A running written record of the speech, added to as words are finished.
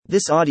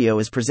This audio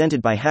is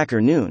presented by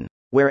Hacker Noon,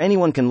 where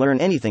anyone can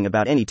learn anything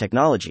about any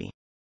technology.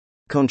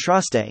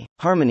 Contraste,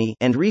 Harmony,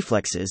 and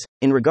Reflexes,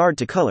 in Regard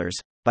to Colors,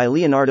 by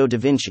Leonardo da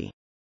Vinci.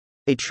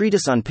 A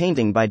treatise on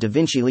painting by Da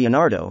Vinci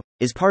Leonardo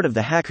is part of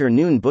the Hacker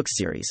Noon book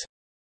series.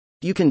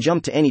 You can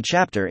jump to any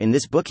chapter in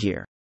this book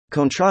here.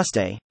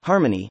 Contraste,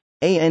 Harmony,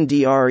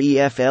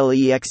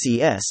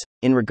 Andreflexes,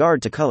 in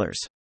Regard to Colors.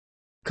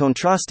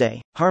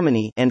 Contraste,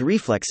 Harmony, and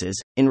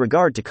Reflexes, in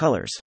Regard to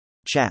Colors.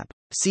 Chap.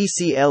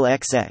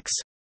 CCLXX.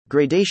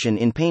 Gradation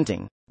in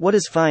painting. What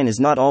is fine is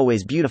not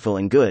always beautiful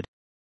and good.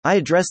 I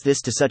address this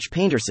to such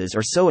painters as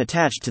are so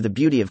attached to the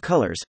beauty of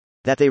colors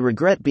that they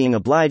regret being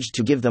obliged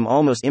to give them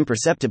almost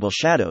imperceptible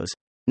shadows,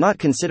 not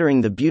considering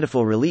the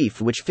beautiful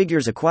relief which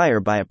figures acquire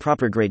by a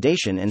proper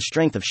gradation and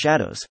strength of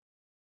shadows.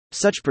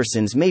 Such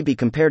persons may be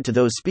compared to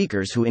those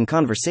speakers who in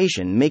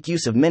conversation make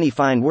use of many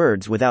fine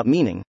words without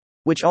meaning,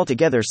 which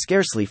altogether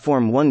scarcely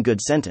form one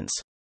good sentence.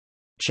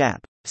 Chap.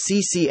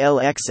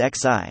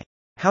 CCLXXI.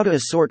 How to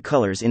assort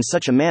colors in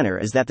such a manner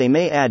as that they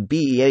may add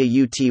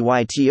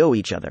beautyto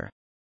each other.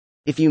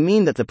 If you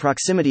mean that the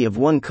proximity of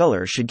one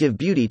color should give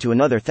beauty to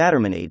another that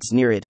emanates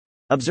near it,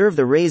 observe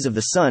the rays of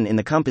the sun in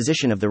the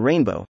composition of the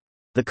rainbow,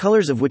 the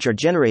colors of which are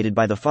generated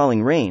by the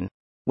falling rain,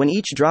 when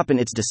each drop in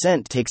its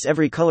descent takes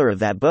every color of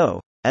that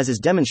bow, as is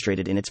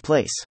demonstrated in its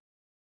place.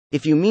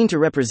 If you mean to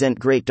represent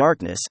great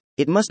darkness,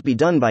 it must be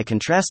done by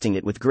contrasting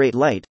it with great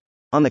light.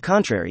 On the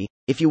contrary,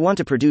 if you want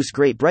to produce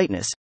great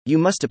brightness, you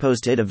must oppose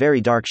to it a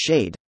very dark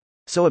shade.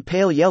 So a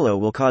pale yellow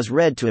will cause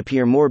red to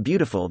appear more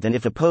beautiful than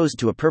if opposed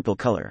to a purple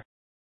color.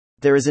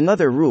 There is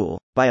another rule,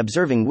 by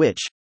observing which,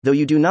 though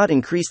you do not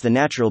increase the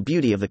natural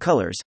beauty of the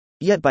colors,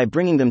 yet by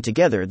bringing them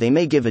together they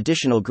may give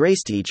additional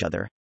grace to each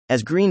other,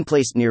 as green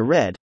placed near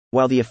red,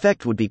 while the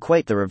effect would be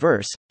quite the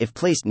reverse, if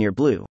placed near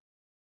blue.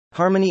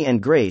 Harmony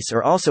and grace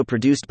are also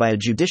produced by a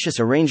judicious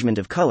arrangement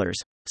of colors,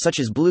 such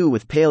as blue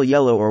with pale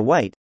yellow or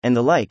white, and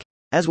the like,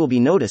 as will be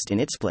noticed in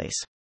its place.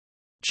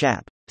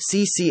 Chap.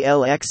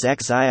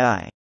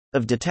 CCLXXII.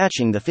 Of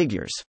detaching the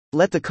figures.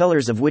 Let the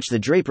colors of which the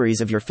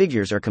draperies of your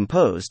figures are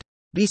composed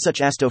be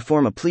such as to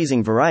form a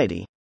pleasing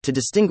variety, to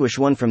distinguish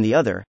one from the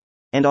other,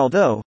 and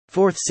although,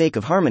 for the sake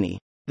of harmony,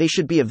 they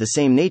should be of the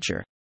same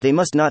nature, they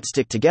must not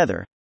stick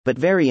together, but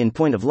vary in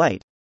point of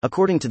light,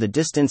 according to the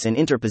distance and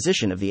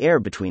interposition of the air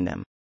between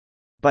them.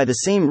 By the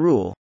same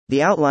rule,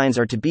 the outlines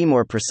are to be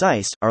more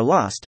precise, are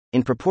lost,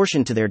 in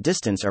proportion to their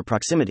distance or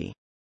proximity.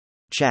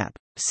 Chap.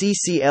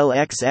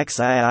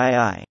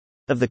 CCLXXII.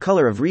 Of the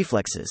color of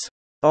reflexes.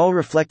 All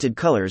reflected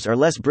colors are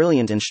less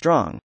brilliant and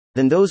strong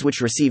than those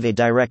which receive a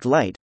direct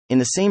light, in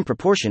the same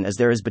proportion as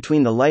there is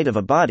between the light of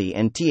a body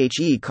and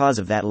the cause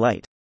of that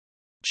light.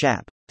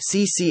 Chap.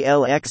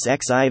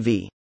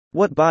 CCLXXIV.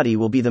 What body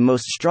will be the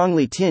most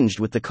strongly tinged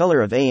with the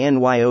color of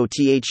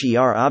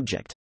ANYOTHER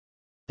object?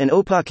 An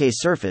opaque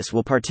surface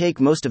will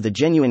partake most of the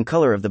genuine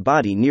color of the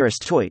body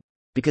nearest to it,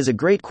 because a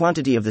great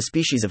quantity of the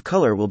species of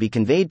color will be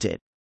conveyed to it,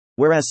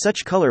 whereas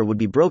such color would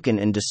be broken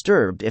and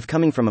disturbed if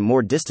coming from a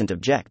more distant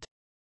object.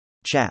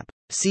 Chap.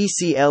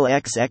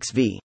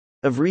 CCLXXV.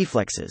 Of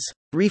reflexes.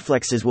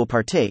 Reflexes will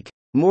partake,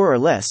 more or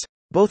less,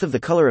 both of the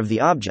color of the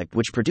object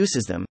which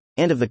produces them,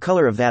 and of the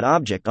color of that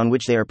object on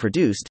which they are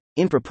produced,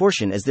 in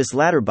proportion as this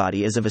latter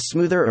body is of a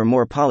smoother or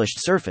more polished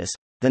surface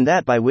than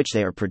that by which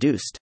they are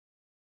produced.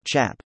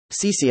 Chap.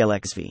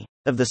 CCLXV.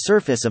 Of the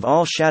surface of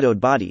all shadowed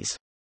bodies.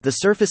 The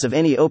surface of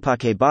any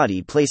opaque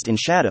body placed in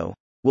shadow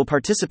will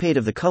participate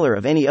of the color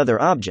of any other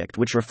object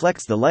which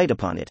reflects the light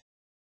upon it.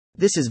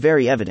 This is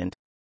very evident.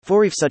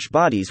 For if such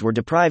bodies were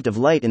deprived of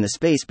light in the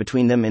space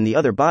between them and the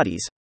other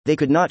bodies, they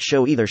could not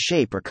show either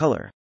shape or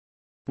color.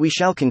 We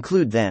shall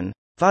conclude then,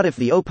 that if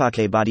the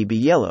opaque body be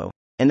yellow,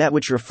 and that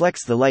which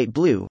reflects the light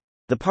blue,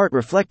 the part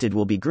reflected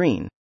will be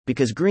green,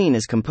 because green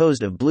is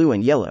composed of blue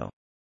and yellow.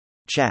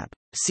 Chap.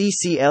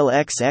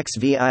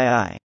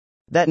 CCLXXVII.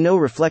 That no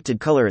reflected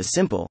color is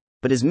simple,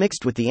 but is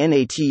mixed with the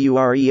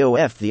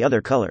natureof the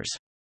other colors.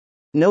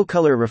 No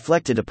color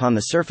reflected upon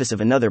the surface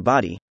of another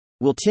body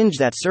will tinge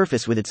that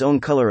surface with its own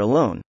color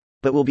alone,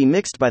 but will be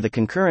mixed by the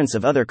concurrence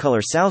of other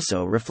colors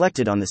also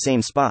reflected on the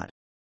same spot.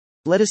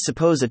 Let us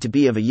suppose it to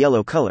be of a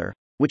yellow color,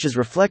 which is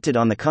reflected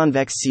on the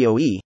convex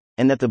COE,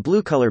 and that the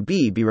blue color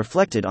be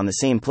reflected on the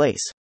same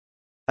place.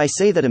 I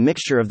say that a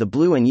mixture of the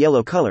blue and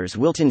yellow colors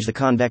will tinge the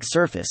convex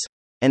surface,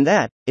 and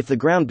that, if the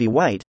ground be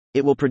white,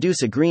 it will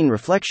produce a green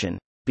reflection,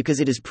 because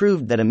it is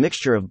proved that a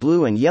mixture of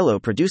blue and yellow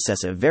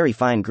produces a very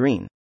fine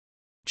green.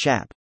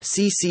 Chap.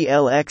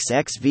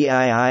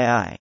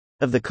 CCLXXVII.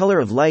 Of the color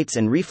of lights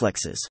and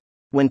reflexes.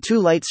 When two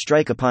lights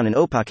strike upon an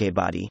opaque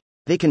body,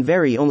 they can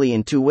vary only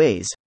in two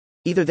ways.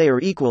 Either they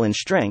are equal in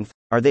strength,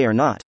 or they are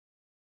not.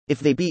 If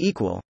they be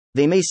equal,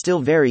 they may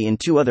still vary in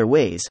two other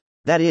ways,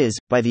 that is,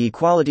 by the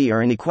equality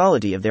or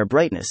inequality of their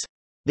brightness.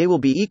 They will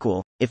be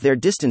equal, if their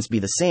distance be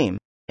the same,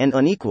 and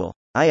unequal,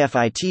 if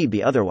it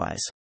be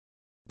otherwise.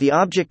 The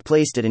object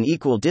placed at an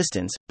equal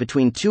distance,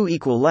 between two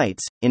equal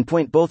lights, in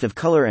point both of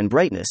color and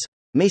brightness,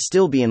 may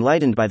still be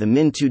enlightened by them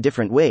in two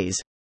different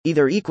ways,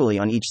 either equally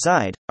on each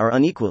side, or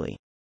unequally.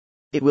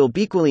 It will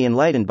be equally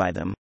enlightened by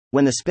them,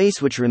 when the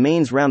space which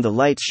remains round the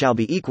lights shall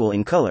be equal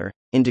in color,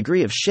 in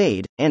degree of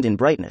shade, and in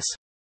brightness.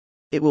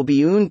 It will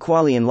be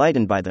unqually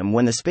enlightened by them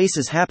when the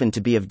spaces happen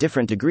to be of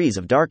different degrees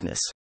of darkness.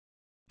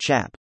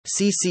 Chap.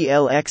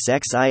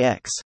 CCLXXIX.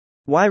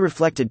 Why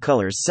reflected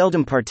colors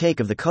seldom partake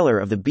of the color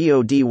of the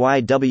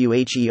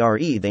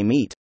body they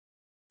meet.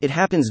 It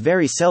happens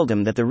very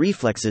seldom that the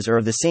reflexes are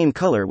of the same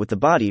color with the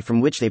body from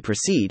which they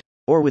proceed,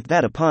 or with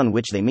that upon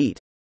which they meet.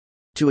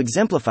 To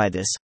exemplify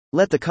this,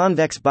 let the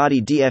convex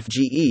body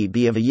DFGE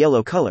be of a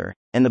yellow color,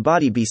 and the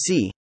body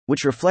BC,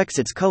 which reflects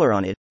its color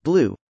on it,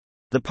 blue.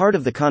 The part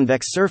of the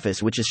convex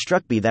surface which is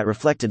struck by that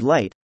reflected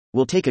light,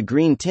 will take a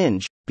green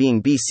tinge,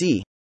 being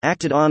BC,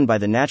 acted on by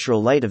the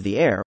natural light of the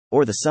air,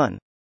 or the sun.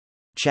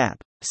 Chap.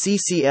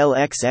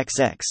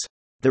 CCLXXX.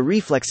 The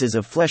reflexes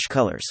of flesh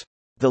colors.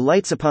 The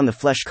lights upon the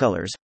flesh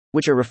colors,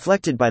 which are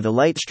reflected by the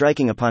light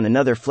striking upon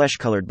another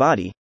flesh-colored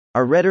body,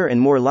 are redder and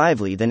more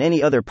lively than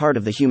any other part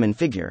of the human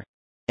figure.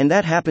 And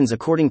that happens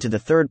according to the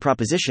third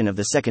proposition of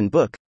the second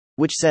book,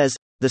 which says,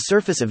 the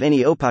surface of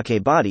any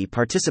opaque body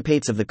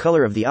participates of the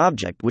color of the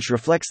object which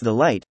reflects the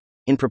light,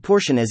 in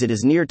proportion as it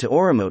is near to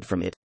or remote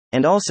from it,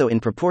 and also in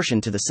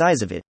proportion to the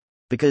size of it,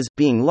 because,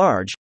 being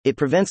large, it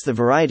prevents the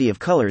variety of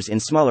colors in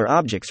smaller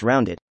objects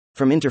round it,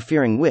 from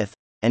interfering with,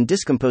 and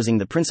discomposing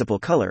the principal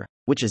color,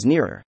 which is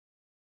nearer.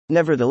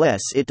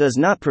 Nevertheless, it does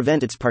not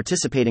prevent its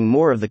participating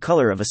more of the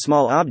color of a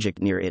small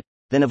object near it,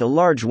 than of a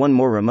large one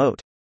more remote.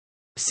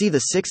 See the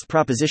sixth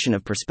proposition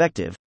of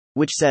perspective,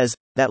 which says,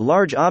 that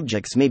large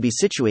objects may be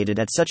situated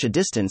at such a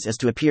distance as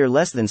to appear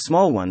less than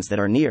small ones that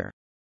are near.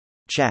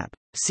 Chap.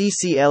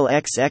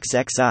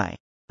 CCLXXXI.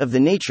 Of the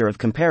nature of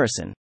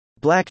comparison.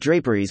 Black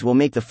draperies will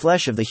make the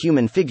flesh of the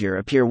human figure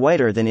appear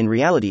whiter than in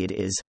reality it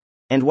is,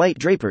 and white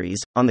draperies,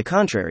 on the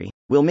contrary,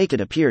 will make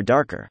it appear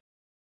darker.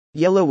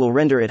 Yellow will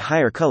render it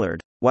higher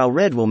colored, while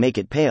red will make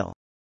it pale.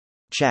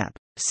 Chap.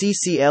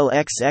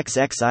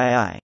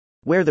 CCLXXXII.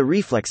 Where the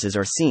reflexes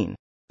are seen.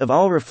 Of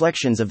all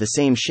reflections of the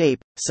same shape,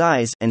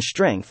 size, and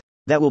strength,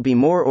 that will be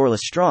more or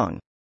less strong,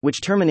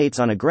 which terminates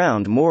on a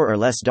ground more or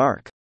less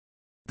dark.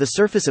 The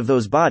surface of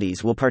those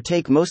bodies will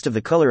partake most of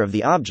the color of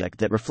the object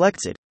that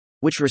reflects it,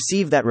 which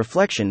receive that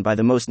reflection by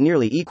the most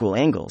nearly equal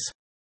angles.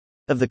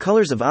 Of the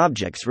colors of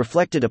objects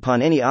reflected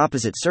upon any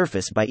opposite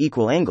surface by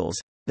equal angles,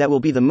 that will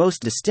be the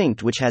most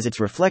distinct which has its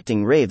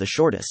reflecting ray the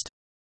shortest.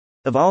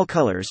 Of all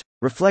colors,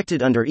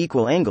 reflected under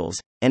equal angles,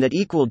 and at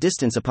equal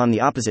distance upon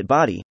the opposite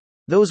body,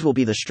 those will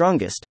be the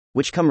strongest,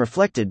 which come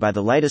reflected by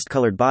the lightest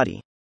colored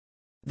body.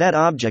 That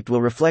object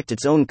will reflect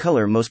its own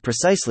color most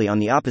precisely on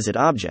the opposite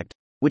object,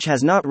 which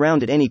has not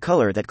round it any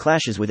color that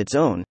clashes with its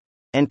own,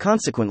 and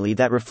consequently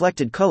that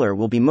reflected color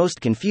will be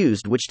most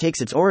confused which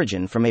takes its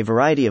origin from a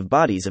variety of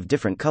bodies of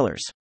different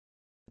colors.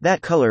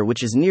 That color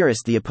which is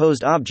nearest the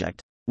opposed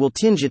object, will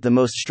tinge it the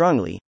most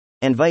strongly,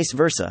 and vice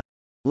versa.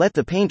 Let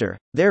the painter,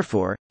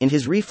 therefore, in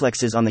his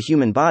reflexes on the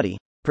human body,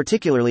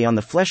 particularly on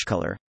the flesh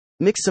color,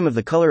 mix some of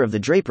the color of the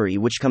drapery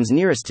which comes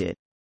nearest to it,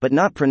 but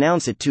not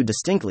pronounce it too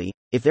distinctly,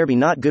 if there be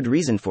not good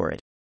reason for it.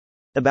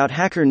 About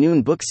Hacker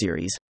Noon book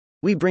series,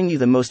 we bring you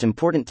the most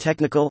important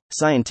technical,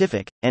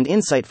 scientific, and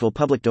insightful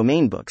public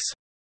domain books.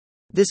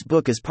 This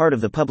book is part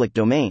of the public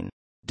domain.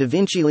 Da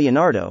Vinci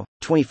Leonardo,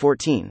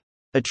 2014.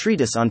 A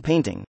Treatise on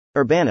Painting.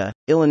 Urbana,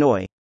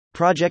 Illinois.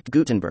 Project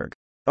Gutenberg.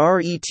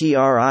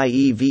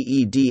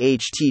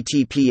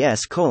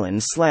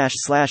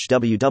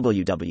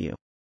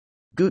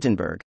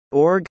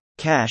 RETRIVEDHTTPS://www.gutenberg.org,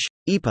 cache,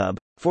 EPUB,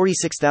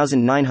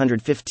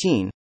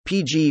 46915,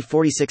 PG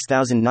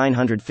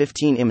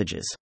 46915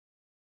 images.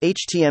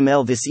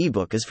 HTML. This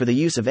ebook is for the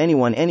use of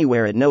anyone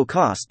anywhere at no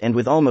cost and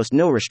with almost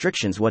no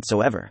restrictions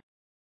whatsoever.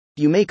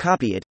 You may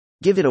copy it,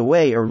 give it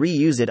away or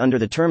reuse it under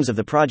the terms of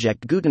the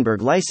Project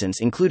Gutenberg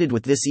license included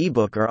with this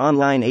ebook or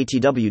online at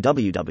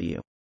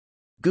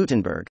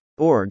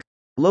www.gutenberg.org,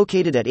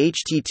 located at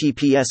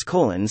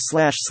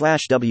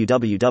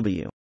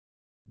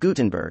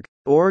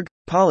https://www.gutenberg.org,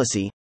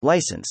 policy,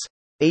 license,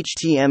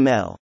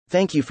 HTML.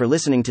 Thank you for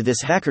listening to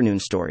this HackerNoon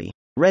story,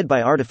 read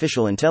by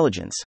Artificial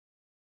Intelligence.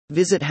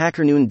 Visit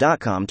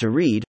hackernoon.com to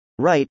read,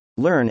 write,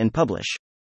 learn and publish.